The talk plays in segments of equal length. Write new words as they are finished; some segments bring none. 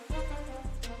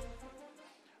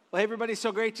Well, hey, everybody,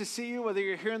 so great to see you, whether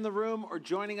you're here in the room or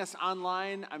joining us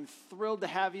online. I'm thrilled to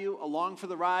have you along for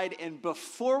the ride. And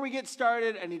before we get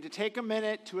started, I need to take a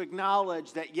minute to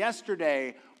acknowledge that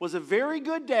yesterday was a very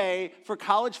good day for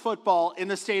college football in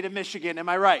the state of Michigan. Am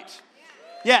I right?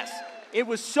 Yes, it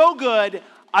was so good.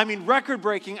 I mean,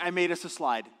 record-breaking. I made us a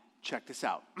slide. Check this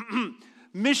out.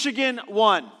 Michigan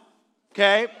won,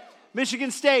 okay?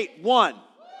 Michigan State won.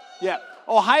 Yeah.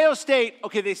 Ohio State,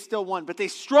 okay, they still won, but they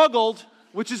struggled,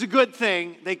 which is a good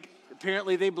thing.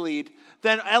 Apparently they bleed.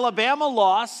 Then Alabama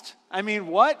lost. I mean,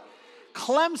 what?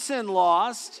 Clemson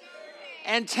lost.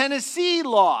 And Tennessee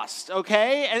lost,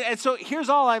 okay? And so here's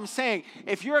all I'm saying.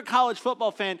 If you're a college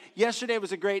football fan, yesterday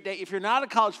was a great day. If you're not a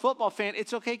college football fan,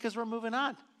 it's okay because we're moving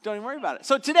on. Don't even worry about it.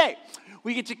 So today,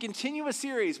 we get to continue a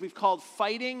series we've called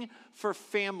Fighting for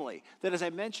Family. That, as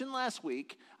I mentioned last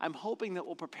week, I'm hoping that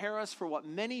will prepare us for what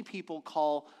many people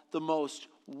call the most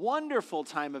wonderful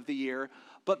time of the year,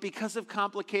 but because of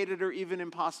complicated or even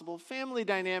impossible family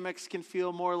dynamics, can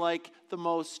feel more like the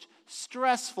most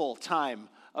stressful time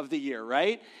of the year,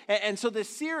 right? And so this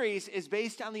series is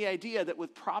based on the idea that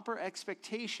with proper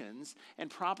expectations and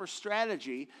proper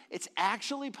strategy, it's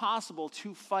actually possible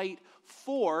to fight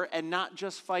for and not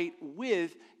just fight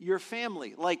with your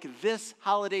family, like this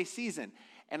holiday season.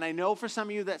 And I know for some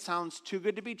of you that sounds too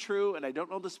good to be true, and I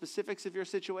don't know the specifics of your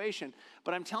situation,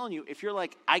 but I'm telling you, if you're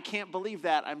like, I can't believe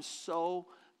that, I'm so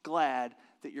glad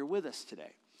that you're with us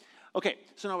today. Okay,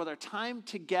 so now with our time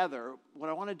together, what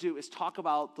I want to do is talk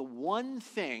about the one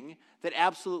thing that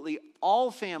absolutely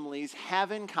all families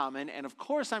have in common, and of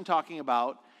course I'm talking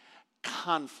about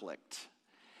conflict.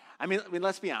 I mean,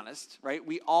 let's be honest, right?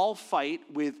 We all fight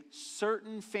with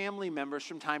certain family members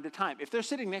from time to time. If they're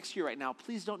sitting next to you right now,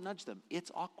 please don't nudge them.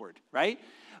 It's awkward, right?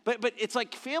 But it's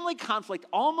like family conflict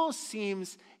almost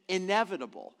seems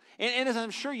inevitable. And as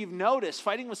I'm sure you've noticed,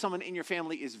 fighting with someone in your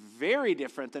family is very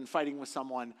different than fighting with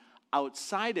someone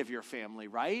outside of your family,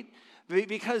 right?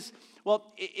 Because,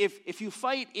 well, if you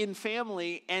fight in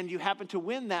family and you happen to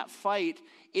win that fight,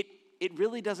 it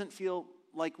really doesn't feel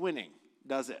like winning,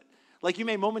 does it? Like you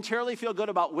may momentarily feel good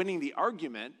about winning the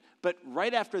argument, but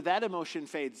right after that emotion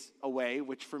fades away,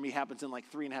 which for me happens in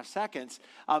like 3.5 seconds,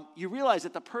 you realize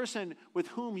that the person with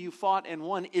whom you fought and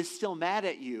won is still mad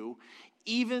at you,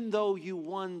 even though you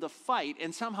won the fight,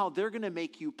 and somehow they're going to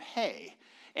make you pay.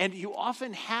 And you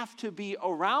often have to be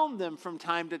around them from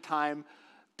time to time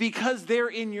because they're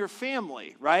in your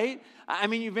family, right? I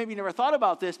mean, you've maybe never thought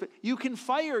about this, but you can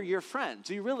fire your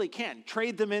friends. You really can.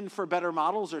 Trade them in for better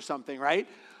models or something, right?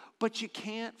 But you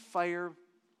can't fire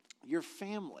your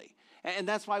family. And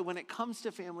that's why when it comes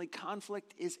to family,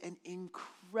 conflict is an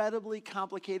incredibly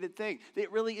complicated thing.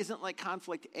 It really isn't like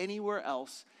conflict anywhere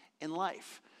else in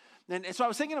life. And so I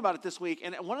was thinking about it this week,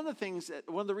 and one of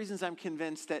the reasons I'm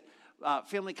convinced that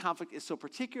family conflict is so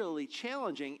particularly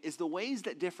challenging is the ways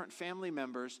that different family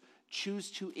members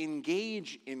choose to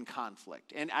engage in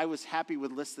conflict. And I was happy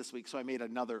with lists this week, so I made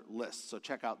another list. So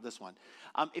check out this one.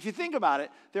 If you think about it,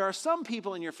 there are some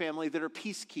people in your family that are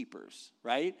peacekeepers,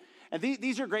 right? And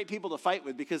these are great people to fight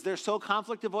with because they're so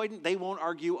conflict avoidant, they won't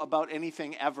argue about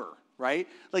anything ever, right?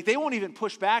 Like they won't even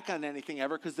push back on anything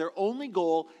ever because their only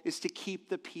goal is to keep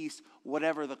the peace,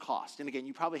 whatever the cost. And again,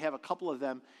 you probably have a couple of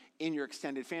them in your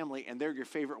extended family, and they're your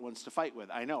favorite ones to fight with.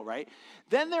 I know, right?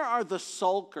 Then there are the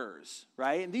sulkers,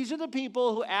 right? And these are the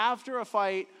people who, after a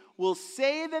fight, will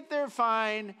say that they're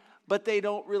fine, but they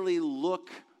don't really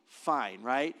look fine,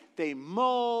 right? They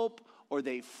mope, or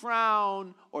they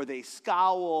frown, or they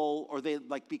scowl, or they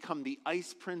like become the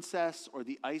ice princess or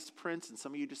the ice prince. And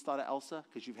some of you just thought of Elsa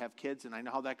because you have kids, and I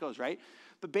know how that goes, right?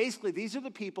 But basically, these are the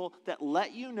people that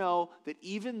let you know that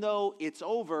even though it's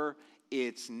over,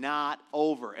 it's not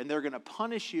over. And they're going to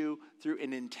punish you through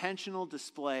an intentional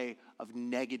display of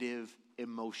negative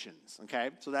emotions, okay?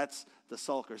 So that's the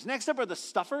sulkers. Next up are the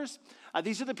stuffers.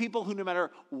 These are the people who, no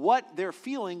matter what they're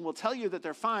feeling, will tell you that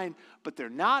they're fine, but they're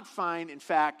not fine. In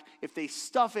fact, if they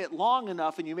stuff it long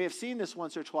enough, and you may have seen this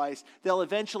once or twice, they'll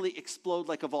eventually explode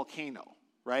like a volcano,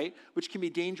 right? Which can be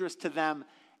dangerous to them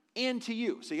and to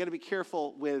you. So you got to be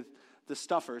careful with the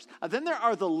stuffers. Then there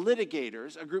are the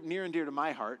litigators, a group near and dear to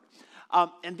my heart.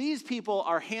 And these people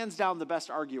are hands down the best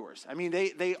arguers. I mean,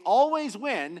 they always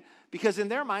win because in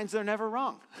their minds, they're never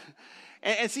wrong.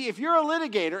 And see, if you're a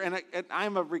litigator, and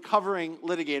I'm a recovering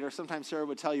litigator, sometimes Sarah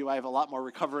would tell you I have a lot more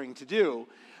recovering to do.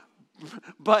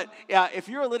 But if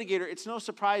you're a litigator, it's no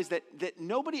surprise that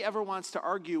nobody ever wants to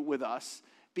argue with us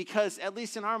because, at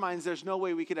least in our minds, there's no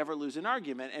way we could ever lose an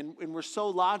argument. And we're so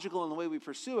logical in the way we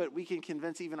pursue it, we can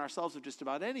convince even ourselves of just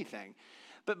about anything.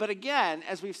 But again,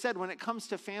 as we've said, when it comes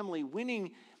to family,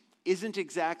 winning isn't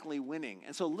exactly winning.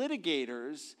 And so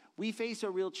litigators, we face a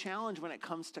real challenge when it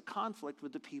comes to conflict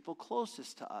with the people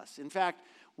closest to us. In fact,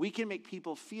 we can make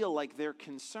people feel like their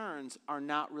concerns are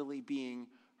not really being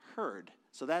heard.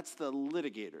 So that's the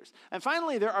litigators. And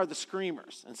finally, there are the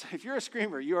screamers. And so if you're a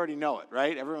screamer, you already know it,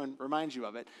 right? Everyone reminds you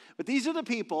of it. But these are the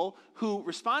people who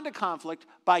respond to conflict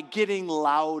by getting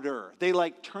louder. They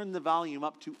turn the volume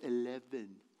up to 11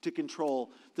 to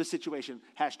control the situation.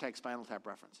 Hashtag Spinal Tap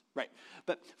reference. Right.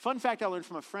 But fun fact I learned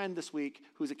from a friend this week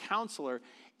who's a counselor,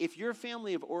 if your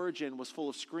family of origin was full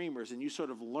of screamers and you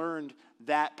sort of learned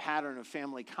that pattern of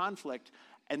family conflict,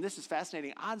 and this is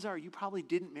fascinating, odds are you probably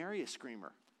didn't marry a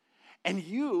screamer. And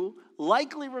you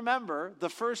likely remember the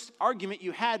first argument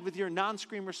you had with your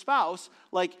non-screamer spouse,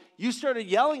 like you started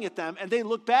yelling at them and they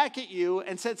looked back at you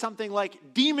and said something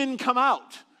like, "Demon, come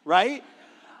out," right?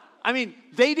 I mean,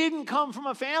 they didn't come from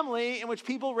a family in which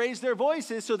people raised their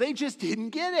voices, so they just didn't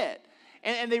get it.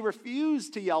 And they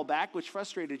refused to yell back, which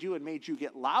frustrated you and made you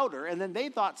get louder, and then they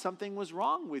thought something was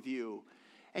wrong with you.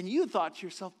 And you thought to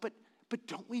yourself, but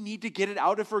don't we need to get it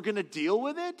out if we're going to deal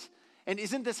with it? And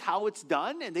isn't this how it's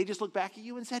done? And they just looked back at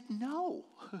you and said, no,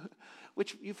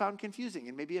 which you found confusing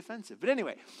and maybe offensive. But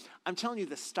anyway, I'm telling you,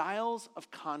 the styles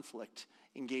of conflict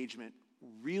engagement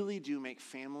really do make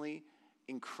family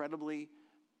incredibly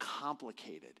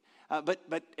complicated.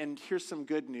 And here's some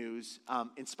good news.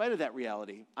 In spite of that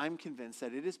reality, I'm convinced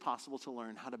that it is possible to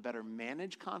learn how to better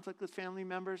manage conflict with family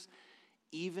members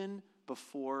even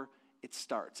before it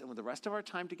starts. And with the rest of our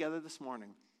time together this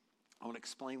morning, I want to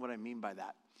explain what I mean by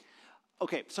that.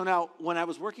 Okay, so now when I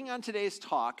was working on today's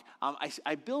talk,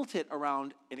 I built it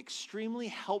around an extremely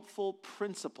helpful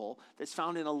principle that's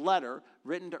found in a letter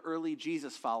written to early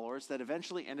Jesus followers that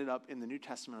eventually ended up in the New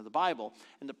Testament of the Bible.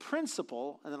 And the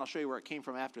principle, and then I'll show you where it came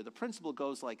from after, the principle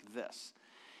goes like this.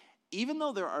 Even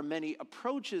though there are many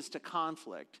approaches to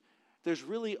conflict, there's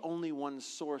really only one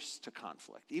source to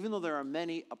conflict. Even though there are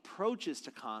many approaches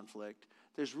to conflict,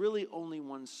 there's really only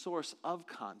one source of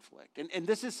conflict. And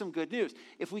this is some good news.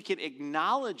 If we can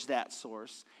acknowledge that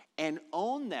source and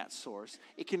own that source,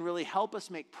 it can really help us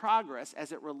make progress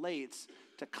as it relates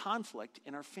to conflict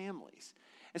in our families.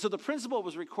 And so the principle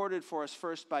was recorded for us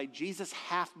first by Jesus'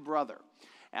 half-brother,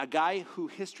 a guy who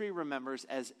history remembers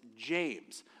as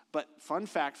James. But fun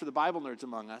fact for the Bible nerds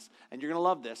among us, and you're going to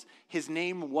love this, his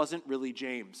name wasn't really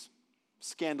James.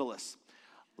 Scandalous.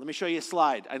 Let me show you a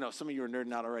slide. I know some of you are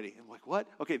nerding out already. I'm like, what?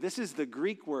 Okay, this is the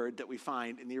Greek word that we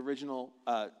find in the original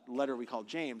letter we call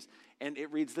James, and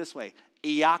it reads this way,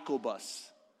 Iakobus,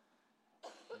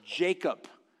 Jacob,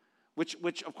 which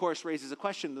of course raises a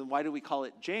question, then why do we call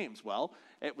it James? Well,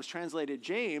 it was translated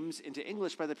James into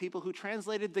English by the people who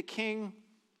translated the King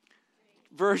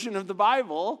version of the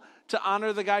Bible to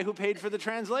honor the guy who paid for the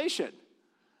translation.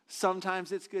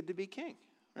 Sometimes it's good to be king,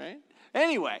 right?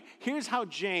 Anyway, here's how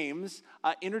James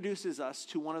introduces us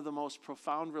to one of the most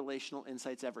profound relational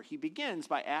insights ever. He begins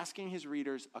by asking his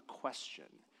readers a question.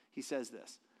 He says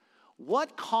this,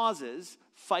 what causes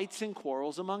fights and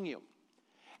quarrels among you?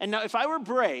 And now if I were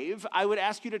brave, I would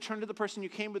ask you to turn to the person you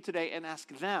came with today and ask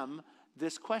them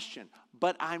this question.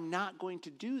 But I'm not going to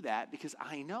do that because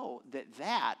I know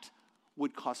that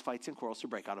would cause fights and quarrels to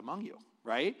break out among you,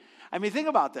 right? I mean, think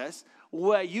about this.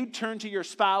 You'd turn to your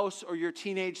spouse or your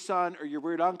teenage son or your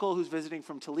weird uncle who's visiting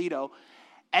from Toledo,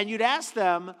 and you'd ask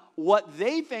them what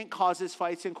they think causes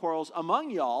fights and quarrels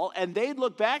among y'all, and they'd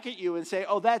look back at you and say,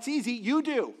 oh, that's easy, you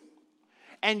do.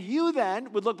 And you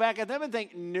then would look back at them and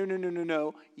think,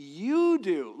 no, you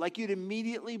do. Like you'd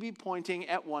immediately be pointing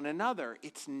at one another.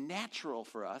 It's natural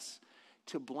for us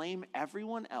to blame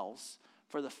everyone else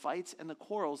for the fights and the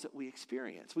quarrels that we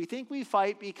experience. We think we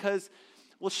fight because,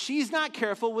 well, she's not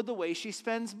careful with the way she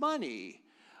spends money.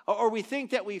 Or we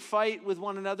think that we fight with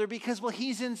one another because, well,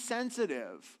 he's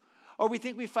insensitive. Or we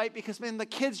think we fight because, man, the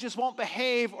kids just won't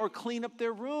behave or clean up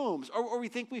their rooms. Or we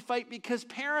think we fight because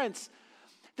parents,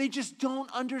 they just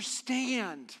don't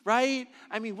understand, right?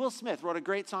 I mean, Will Smith wrote a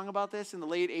great song about this in the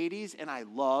late 80s, and I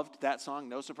loved that song,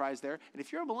 no surprise there. And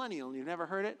if you're a millennial and you've never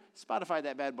heard it, Spotify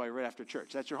that bad boy right after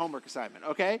church. That's your homework assignment,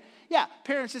 okay? Yeah,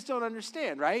 parents just don't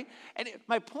understand, right? And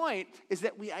my point is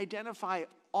that we identify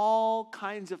all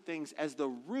kinds of things as the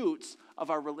roots of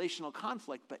our relational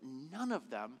conflict, but none of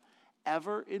them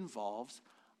ever involves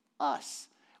us.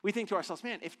 We think to ourselves,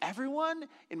 man, if everyone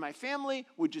in my family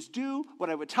would just do what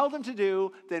I would tell them to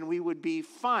do, then we would be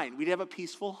fine. We'd have a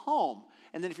peaceful home.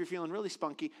 And then if you're feeling really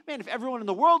spunky, man, if everyone in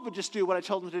the world would just do what I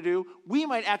told them to do, we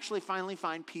might actually finally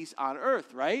find peace on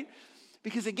earth, right?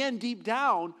 Because again, deep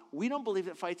down, we don't believe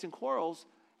that fights and quarrels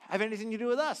have anything to do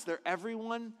with us. They're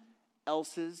everyone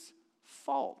else's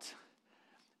fault.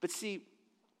 But see,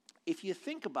 if you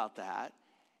think about that,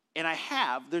 and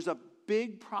there's a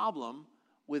big problem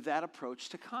with that approach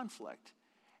to conflict.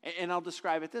 And I'll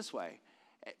describe it this way.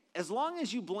 As long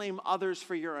as you blame others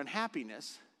for your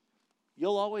unhappiness,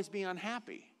 you'll always be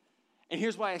unhappy. And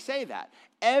here's why I say that.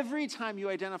 Every time you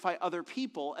identify other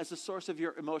people as a source of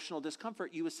your emotional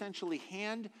discomfort, you essentially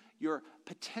hand your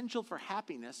potential for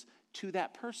happiness to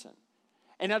that person.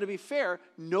 And now, to be fair,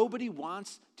 nobody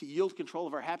wants to yield control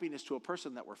of our happiness to a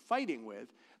person that we're fighting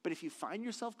with. But if you find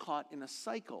yourself caught in a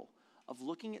cycle of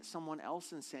looking at someone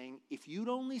else and saying, if you'd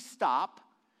only stop,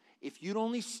 if you'd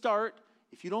only start,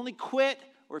 if you'd only quit,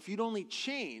 or if you'd only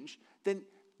change,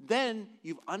 then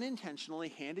you've unintentionally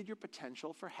handed your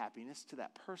potential for happiness to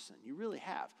that person. You really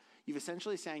have. You've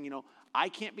essentially saying, I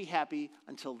can't be happy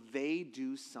until they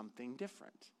do something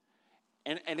different.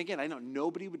 And again, I know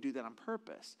nobody would do that on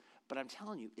purpose, but I'm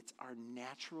telling you, it's our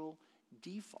natural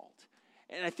default.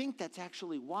 And I think that's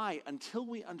actually why, until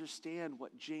we understand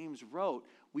what James wrote,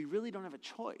 we really don't have a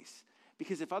choice.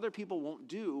 Because if other people won't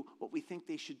do what we think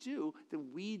they should do,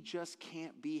 then we just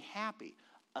can't be happy,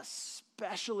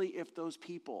 especially if those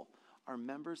people are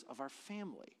members of our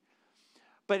family.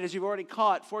 But as you've already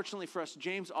caught, fortunately for us,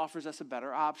 James offers us a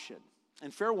better option.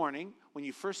 And fair warning, when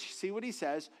you first see what he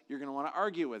says, you're going to want to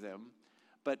argue with him.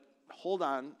 But hold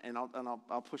on, and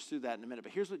I'll push through that in a minute.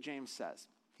 But here's what James says.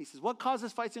 He says, what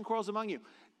causes fights and quarrels among you?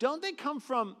 Don't they come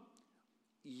from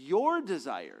your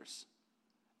desires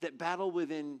that battle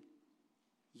within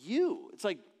you? It's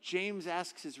like James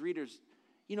asks his readers,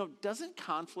 doesn't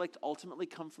conflict ultimately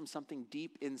come from something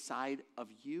deep inside of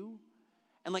you?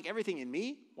 And like everything in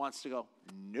me wants to go,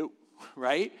 no,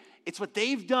 right? It's what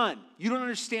they've done. You don't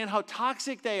understand how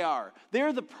toxic they are.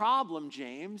 They're the problem,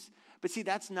 James. But see,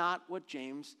 that's not what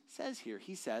James says here.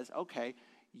 He says, okay,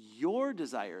 your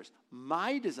desires,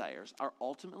 my desires, are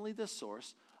ultimately the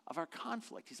source of our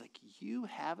conflict. He's like, you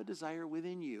have a desire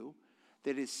within you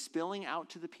that is spilling out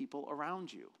to the people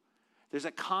around you. There's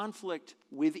a conflict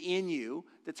within you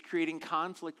that's creating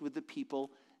conflict with the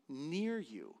people near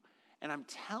you. And I'm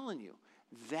telling you,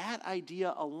 that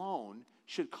idea alone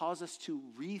should cause us to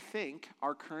rethink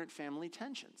our current family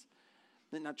tensions.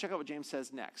 Now check out what James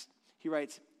says next. He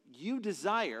writes, you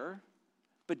desire,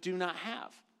 but do not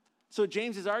have. So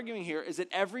James is arguing here is that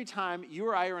every time you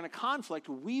or I are in a conflict,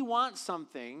 we want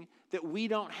something that we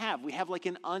don't have. We have like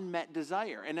an unmet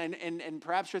desire. And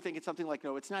perhaps you're thinking something like,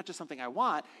 no, it's not just something I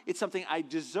want, it's something I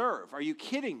deserve. Are you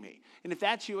kidding me? And if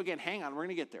that's you, again, hang on, we're going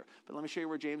to get there. But let me show you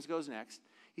where James goes next.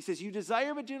 He says, you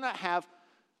desire but do not have,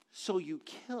 so you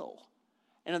kill.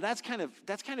 And that's kind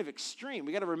of extreme.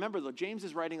 We got to remember, though, James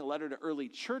is writing a letter to early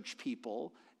church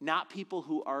people, not people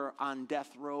who are on death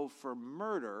row for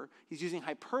murder. He's using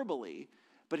hyperbole,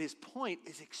 but his point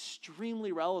is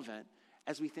extremely relevant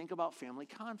as we think about family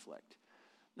conflict.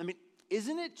 I mean,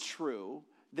 isn't it true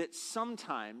that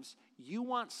sometimes you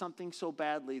want something so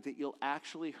badly that you'll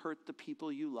actually hurt the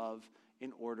people you love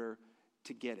in order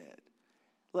to get it?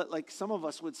 Like some of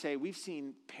us would say, we've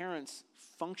seen parents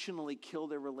functionally kill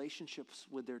their relationships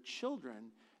with their children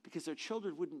because their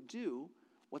children wouldn't do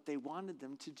what they wanted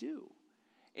them to do.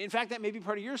 In fact, that may be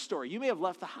part of your story. You may have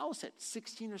left the house at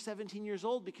 16 or 17 years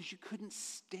old because you couldn't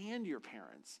stand your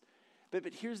parents.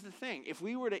 But here's the thing. If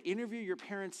we were to interview your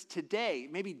parents today,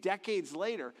 maybe decades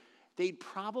later, they'd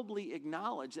probably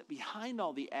acknowledge that behind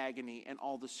all the agony and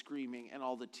all the screaming and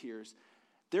all the tears,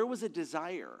 there was a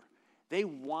desire. They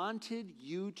wanted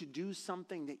you to do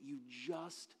something that you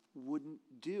just wouldn't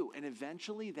do. And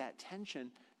eventually that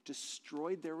tension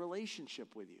destroyed their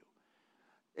relationship with you.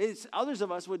 Others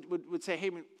of us would say,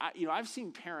 hey, I've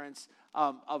seen parents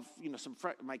of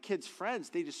my kids' friends,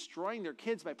 they destroying their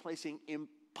kids by placing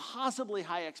impossibly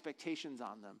high expectations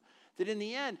on them that in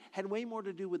the end had way more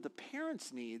to do with the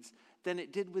parents' needs than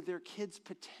it did with their kids'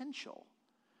 potential.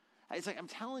 It's like, I'm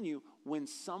telling you, when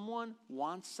someone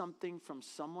wants something from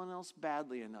someone else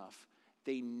badly enough,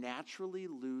 they naturally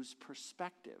lose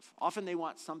perspective. Often they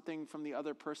want something from the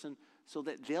other person so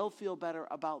that they'll feel better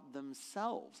about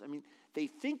themselves. I mean, they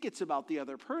think it's about the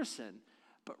other person,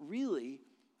 but really,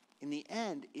 in the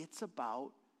end, it's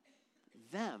about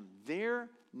them. They're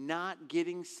not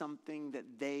getting something that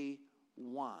they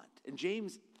want. And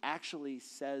James actually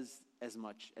says as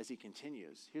much as he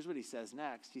continues. Here's what he says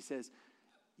next. He says,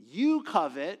 you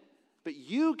covet, but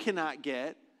you cannot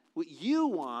get what you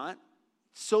want,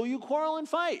 so you quarrel and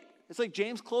fight. It's like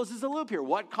James closes the loop here.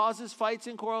 What causes fights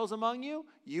and quarrels among you?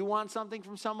 You want something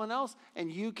from someone else,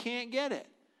 and you can't get it.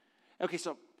 Okay,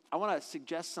 so I want to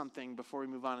suggest something before we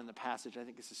move on in the passage. I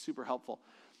think this is super helpful.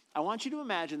 I want you to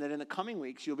imagine that in the coming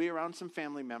weeks, you'll be around some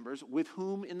family members with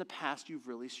whom in the past you've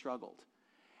really struggled.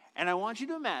 And I want you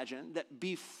to imagine that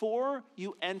before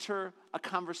you enter a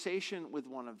conversation with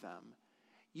one of them,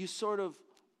 you sort of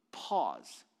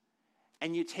pause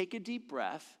and you take a deep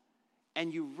breath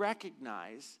and you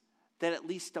recognize that at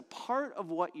least a part of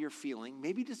what you're feeling,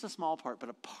 maybe just a small part, but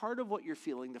a part of what you're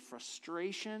feeling, the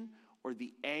frustration or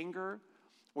the anger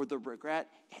or the regret,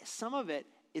 some of it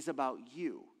is about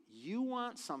you. You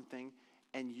want something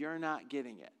and you're not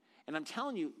getting it. And I'm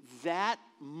telling you, that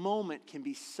moment can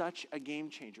be such a game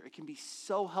changer. It can be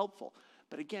so helpful.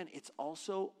 But again, it's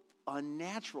also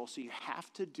unnatural, so you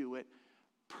have to do it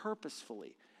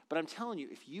purposefully. But I'm telling you,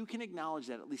 if you can acknowledge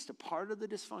that at least a part of the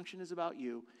dysfunction is about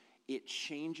you, it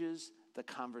changes the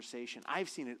conversation. I've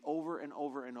seen it over and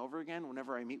over and over again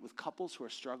whenever I meet with couples who are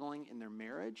struggling in their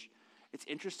marriage. It's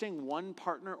interesting, one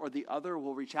partner or the other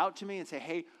will reach out to me and say,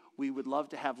 hey, we would love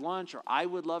to have lunch, or I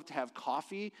would love to have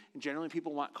coffee. And generally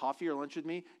people want coffee or lunch with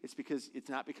me. It's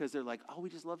not because they're like, oh, we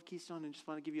just love Keystone and just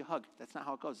want to give you a hug. That's not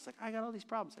how it goes. It's like, I got all these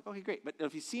problems. Like, okay, great. But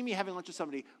if you see me having lunch with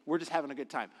somebody, we're just having a good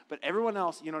time. But everyone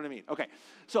else, you know what I mean? Okay.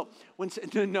 So when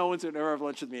no one's going to ever have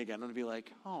lunch with me again, I'm going to be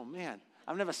like, oh, man,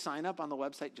 I'm going to have a sign up on the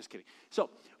website. Just kidding. So,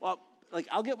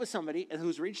 I'll get with somebody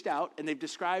who's reached out, and they've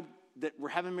described that we're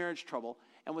having marriage trouble.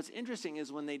 And what's interesting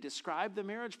is when they describe the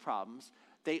marriage problems,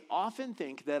 they often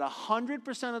think that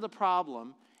 100% of the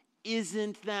problem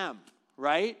isn't them,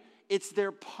 right? It's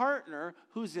their partner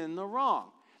who's in the wrong.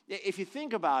 If you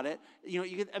think about it, you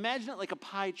can imagine it like a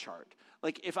pie chart.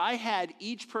 Like if I had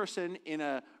each person in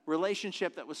a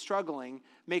relationship that was struggling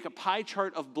make a pie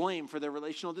chart of blame for their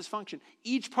relational dysfunction,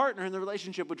 each partner in the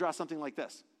relationship would draw something like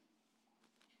this.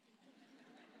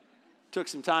 Took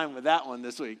some time with that one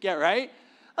this week. Yeah, right?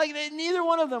 Like neither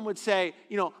one of them would say,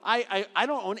 I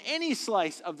don't own any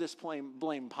slice of this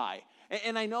blame pie.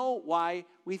 And I know why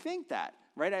we think that,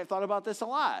 right? I've thought about this a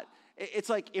lot. It's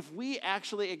like if we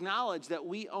actually acknowledge that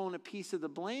we own a piece of the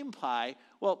blame pie,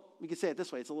 well, we can say it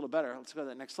this way. It's a little better. Let's go to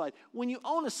that next slide. When you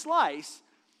own a slice,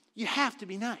 you have to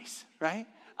be nice, right?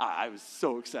 I was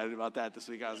so excited about that this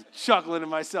week. I was chuckling to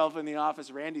myself in the office.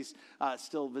 Randy's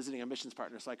still visiting a missions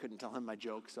partner, so I couldn't tell him my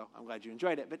joke, so I'm glad you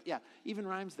enjoyed it. But yeah, even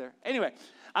rhymes there. Anyway,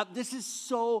 this is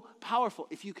so powerful.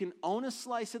 If you can own a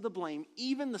slice of the blame,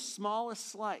 even the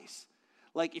smallest slice,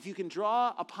 like if you can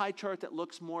draw a pie chart that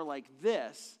looks more like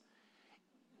this,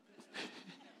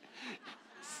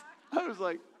 I was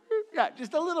like, yeah,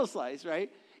 just a little slice,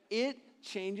 right? It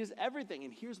changes everything.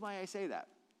 And here's why I say that.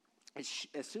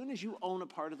 As soon as you own a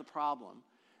part of the problem,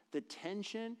 the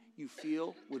tension you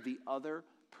feel with the other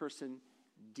person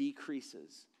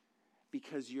decreases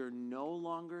because you're no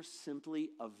longer simply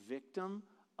a victim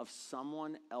of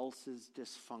someone else's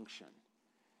dysfunction.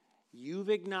 You've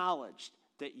acknowledged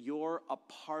that you're a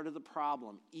part of the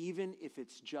problem, even if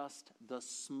it's just the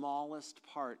smallest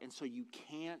part. And so you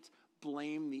can't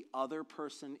blame the other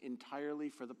person entirely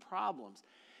for the problems.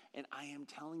 And I am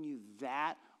telling you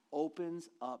that opens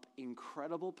up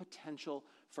incredible potential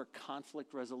for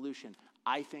conflict resolution.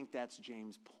 I think that's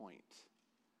James' point.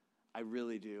 I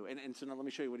really do. And so now let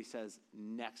me show you what he says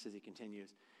next as he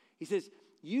continues. He says,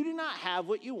 you do not have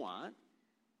what you want,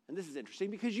 and this is interesting,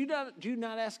 because you do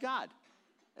not ask God.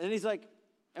 And then he's like,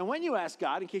 and when you ask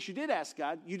God, in case you did ask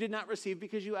God, you did not receive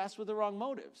because you asked with the wrong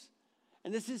motives.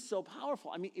 And this is so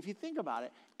powerful. I mean, if you think about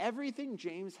it, everything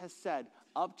James has said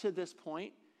up to this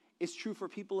point is true for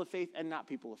people of faith and not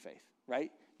people of faith,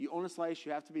 right? You own a slice,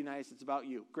 you have to be nice, it's about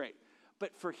you. Great.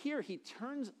 But for here, he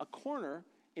turns a corner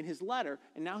in his letter,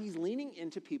 and now he's leaning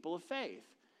into people of faith.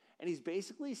 And he's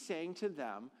basically saying to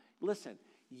them, listen,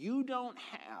 you don't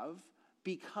have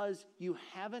because you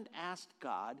haven't asked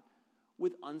God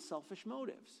with unselfish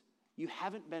motives. You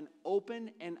haven't been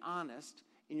open and honest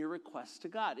in your requests to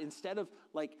God. Instead of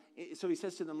so he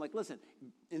says to them, listen,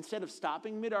 instead of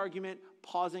stopping mid-argument,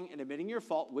 pausing and admitting your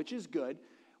fault, which is good,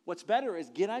 what's better is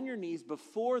get on your knees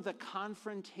before the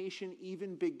confrontation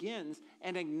even begins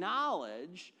and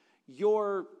acknowledge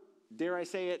your, dare I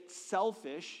say it,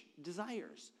 selfish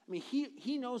desires. I mean,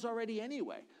 he knows already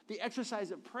anyway. The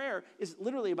exercise of prayer is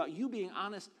literally about you being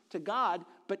honest to God,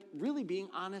 but really being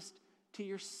honest to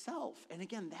yourself. And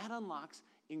again, that unlocks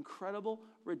incredible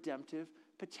redemptive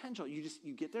potential. You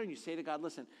get there and you say to God,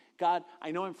 listen, God, I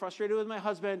know I'm frustrated with my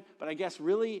husband, but I guess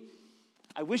really,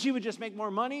 I wish he would just make more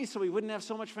money so we wouldn't have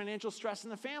so much financial stress in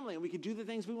the family and we could do the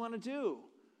things we want to do.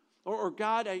 Or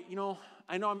God, I know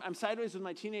I'm sideways with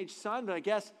my teenage son, but I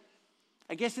guess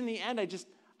in the end,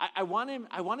 I want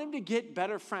him to get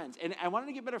better friends. And I want him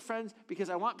to get better friends because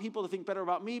I want people to think better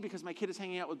about me because my kid is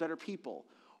hanging out with better people.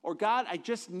 Or God, I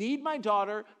just need my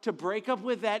daughter to break up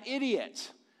with that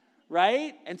idiot.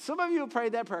 right? And some of you have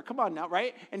prayed that prayer. Come on now,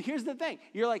 right? And here's the thing.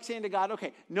 You're like saying to God,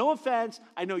 okay, no offense.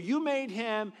 I know you made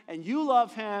him and you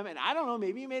love him. And I don't know,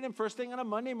 maybe you made him first thing on a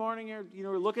Monday morning or,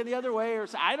 looking the other way or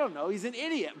I don't know. He's an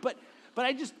idiot. But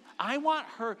I want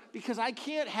her because I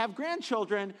can't have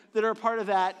grandchildren that are part of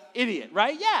that idiot,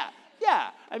 right? Yeah.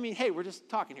 I mean, hey, we're just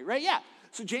talking here, right? Yeah.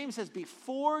 So James says,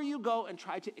 before you go and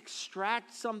try to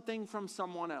extract something from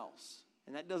someone else,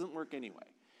 and that doesn't work anyway,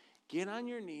 get on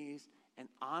your knees and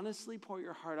honestly pour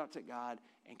your heart out to God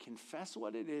and confess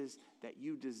what it is that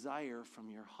you desire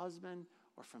from your husband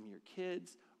or from your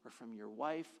kids or from your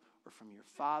wife or from your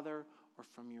father or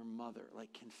from your mother.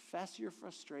 Like, confess your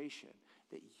frustration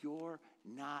that you're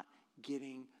not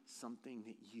getting something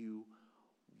that you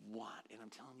want. And I'm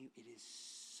telling you, it is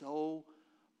so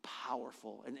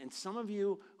powerful. And some of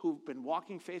you who've been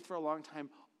walking faith for a long time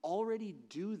already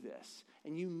do this.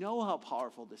 And you know how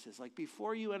powerful this is. Like,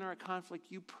 before you enter a conflict,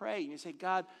 you pray and you say,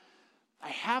 God, I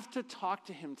have to talk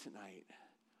to him tonight.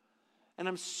 And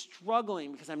I'm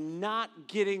struggling because I'm not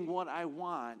getting what I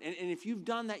want. And if you've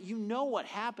done that, you know what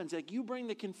happens. Like, you bring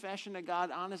the confession to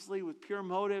God honestly with pure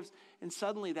motives, and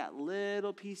suddenly that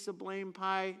little piece of blame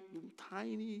pie,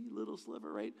 tiny little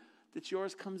sliver, right, that's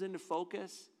yours comes into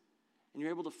focus. And you're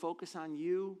able to focus on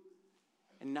you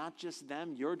and not just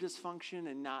them, your dysfunction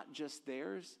and not just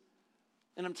theirs.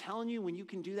 And I'm telling you, when you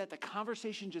can do that, the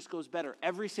conversation just goes better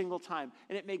every single time.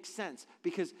 And it makes sense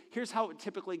because here's how it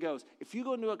typically goes. If you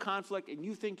go into a conflict and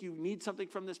you think you need something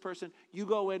from this person, you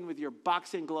go in with your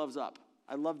boxing gloves up.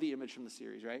 I love the image from the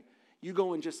series, right? You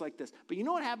go in just like this. But you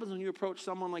know what happens when you approach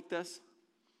someone like this?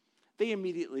 They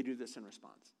immediately do this in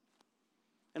response.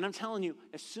 And I'm telling you,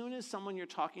 as soon as someone you're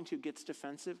talking to gets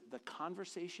defensive, the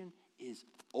conversation is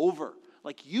over.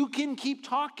 Like, you can keep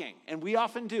talking, and we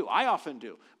often do. I often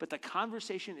do. But the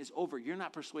conversation is over. You're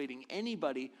not persuading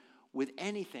anybody with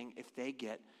anything if they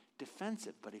get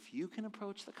defensive. But if you can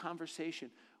approach the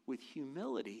conversation with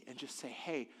humility and just say,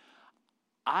 hey,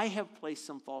 I have placed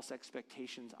some false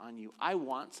expectations on you. I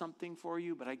want something for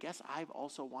you, but I guess I've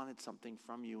also wanted something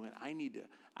from you, and I need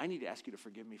to ask you to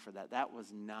forgive me for that. That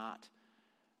was not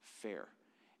fair.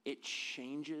 It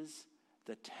changes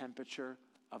the temperature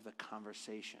of the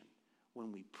conversation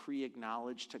when we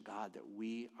pre-acknowledge to God that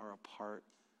we are a part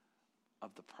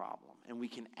of the problem. And we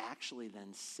can actually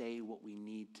then say what we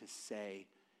need to say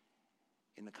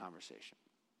in the conversation.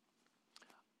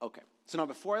 Okay, so now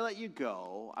before I let you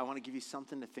go, I want to give you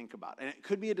something to think about. And it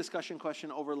could be a discussion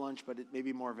question over lunch, but it may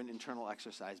be more of an internal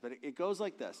exercise. But it goes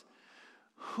like this.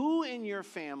 Who in your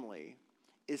family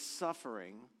is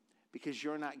suffering because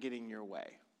you're not getting your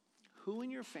way? Who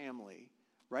in your family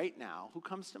right now, who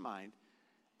comes to mind,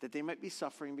 that they might be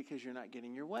suffering because you're not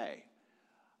getting your way?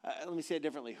 Let me say it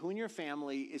differently. Who in your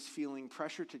family is feeling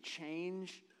pressure to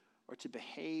change or to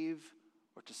behave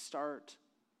or to start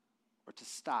or to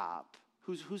stop?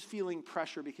 Who's feeling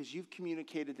pressure because you've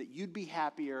communicated that you'd be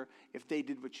happier if they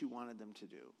did what you wanted them to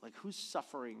do? Like, who's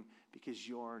suffering because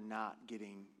you're not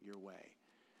getting your way?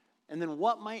 And then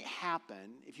what might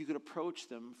happen if you could approach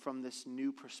them from this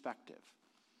new perspective?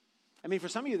 I mean, for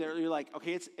some of you, you're like,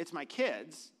 okay, it's my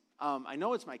kids. I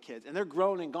know it's my kids, and they're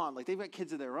grown and gone. Like, they've got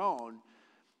kids of their own.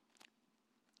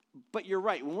 But you're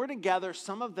right. When we're together,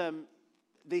 some of them,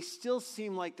 they still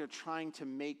seem like they're trying to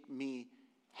make me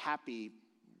happy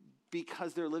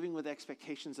because they're living with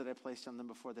expectations that I placed on them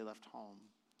before they left home.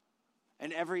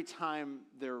 And every time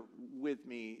they're with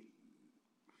me,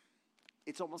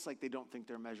 it's almost like they don't think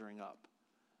they're measuring up.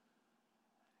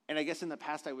 And I guess in the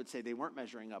past I would say they weren't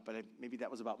measuring up, but maybe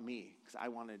that was about me because I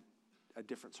wanted a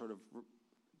different sort of,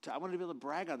 I wanted to be able to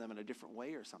brag on them in a different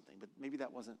way or something, but maybe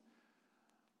that wasn't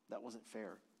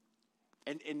fair.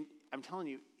 And I'm telling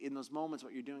you, in those moments,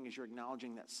 what you're doing is you're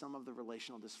acknowledging that some of the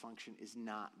relational dysfunction is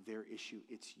not their issue,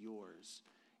 it's yours.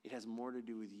 It has more to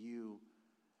do with you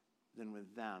than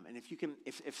with them. And if you can,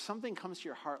 if something comes to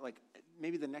your heart, like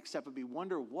maybe the next step would be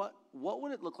wonder what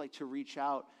would it look like to reach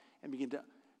out and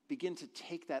begin to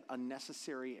take that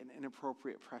unnecessary and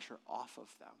inappropriate pressure off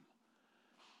of them.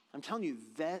 I'm telling you,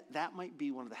 that might be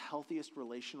one of the healthiest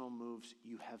relational moves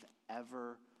you have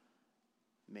ever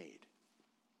made.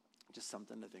 Just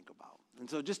something to think about. And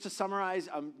so just to summarize,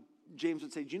 James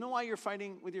would say, do you know why you're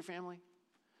fighting with your family?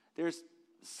 There's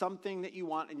something that you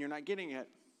want and you're not getting it.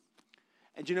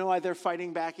 And do you know why they're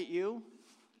fighting back at you?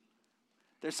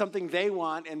 There's something they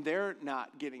want and they're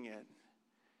not getting it.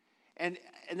 And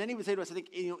then he would say to us, I think,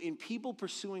 in people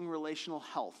pursuing relational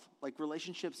health, like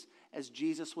relationships as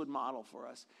Jesus would model for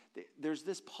us, there's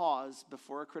this pause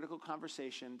before a critical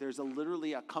conversation. There's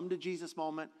literally a come to Jesus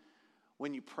moment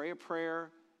when you pray a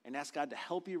prayer and ask God to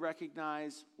help you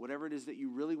recognize whatever it is that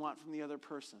you really want from the other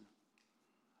person.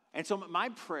 And so my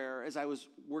prayer as I was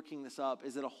working this up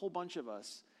is that a whole bunch of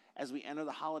us, as we enter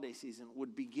the holiday season,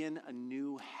 would begin a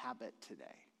new habit today.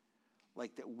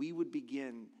 Like that we would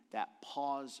begin that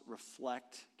pause,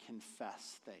 reflect,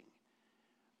 confess thing.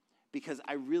 Because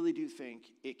I really do think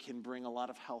it can bring a lot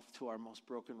of health to our most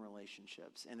broken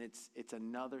relationships. And it's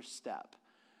another step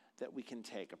that we can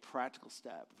take, a practical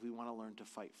step, if we want to learn to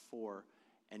fight for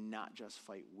and not just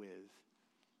fight with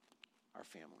our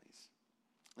families.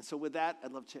 And so with that,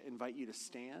 I'd love to invite you to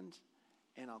stand,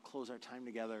 and I'll close our time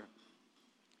together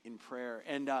in prayer.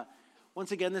 And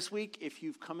once again this week, if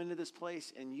you've come into this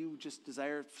place and you just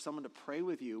desire someone to pray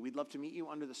with you, we'd love to meet you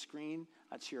under the screen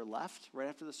to your left right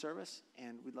after the service,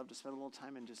 and we'd love to spend a little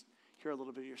time and just hear a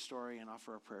little bit of your story and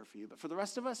offer a prayer for you. But for the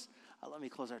rest of us, let me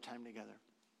close our time together.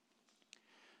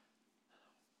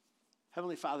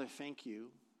 Heavenly Father, thank you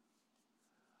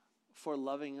for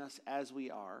loving us as we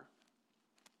are,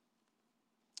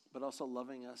 but also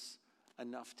loving us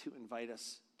enough to invite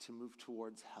us to move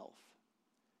towards health,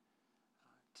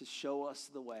 to show us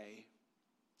the way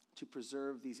to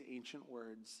preserve these ancient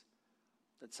words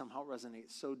that somehow resonate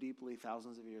so deeply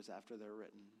thousands of years after they're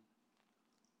written.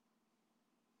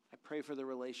 I pray for the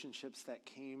relationships that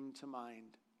came to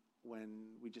mind when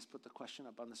we just put the question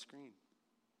up on the screen.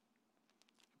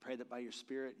 I pray that by your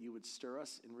Spirit you would stir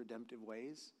us in redemptive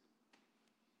ways.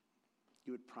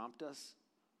 You would prompt us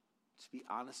to be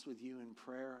honest with you in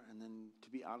prayer, and then to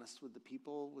be honest with the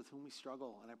people with whom we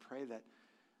struggle. And I pray that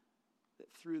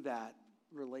through that,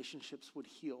 relationships would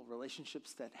heal.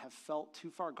 Relationships that have felt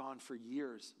too far gone for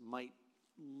years might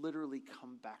literally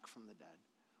come back from the dead.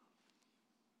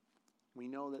 We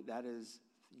know that that is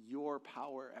your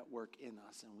power at work in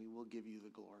us, and we will give you the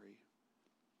glory.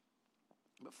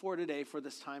 But for today, for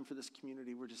this time, for this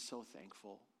community, we're just so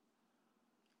thankful.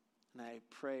 And I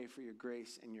pray for your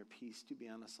grace and your peace to be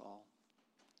on us all.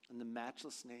 In the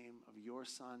matchless name of your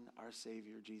Son, our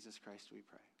Savior, Jesus Christ, we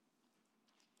pray.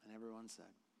 And everyone said,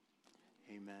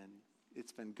 amen.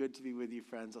 It's been good to be with you,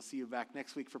 friends. I'll see you back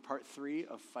next week for part 3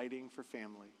 of Fighting for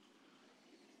Family.